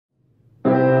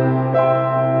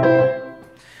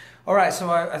All right, so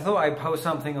I thought I'd post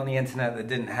something on the internet that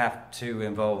didn't have to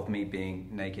involve me being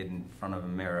naked in front of a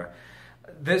mirror.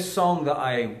 This song that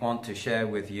I want to share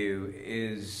with you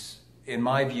is, in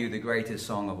my view, the greatest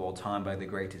song of all time by the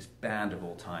greatest band of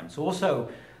all time. It's also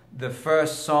the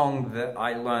first song that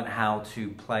I learned how to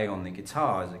play on the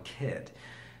guitar as a kid.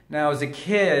 Now, as a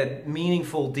kid,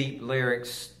 meaningful, deep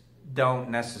lyrics don't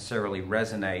necessarily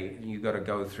resonate. You've got to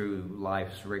go through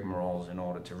life's rigmaroles in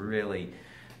order to really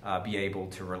be able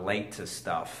to relate to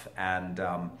stuff. And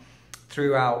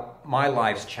throughout my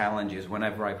life's challenges,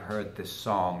 whenever I've heard this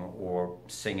song or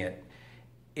sing it,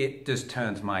 it just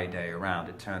turns my day around.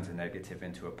 It turns a negative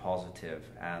into a positive.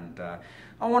 And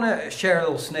I want to share a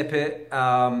little snippet.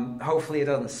 Hopefully it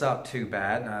doesn't suck too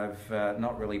bad. I've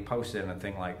not really posted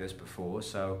anything like this before,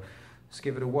 so let's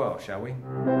give it a whirl, shall we?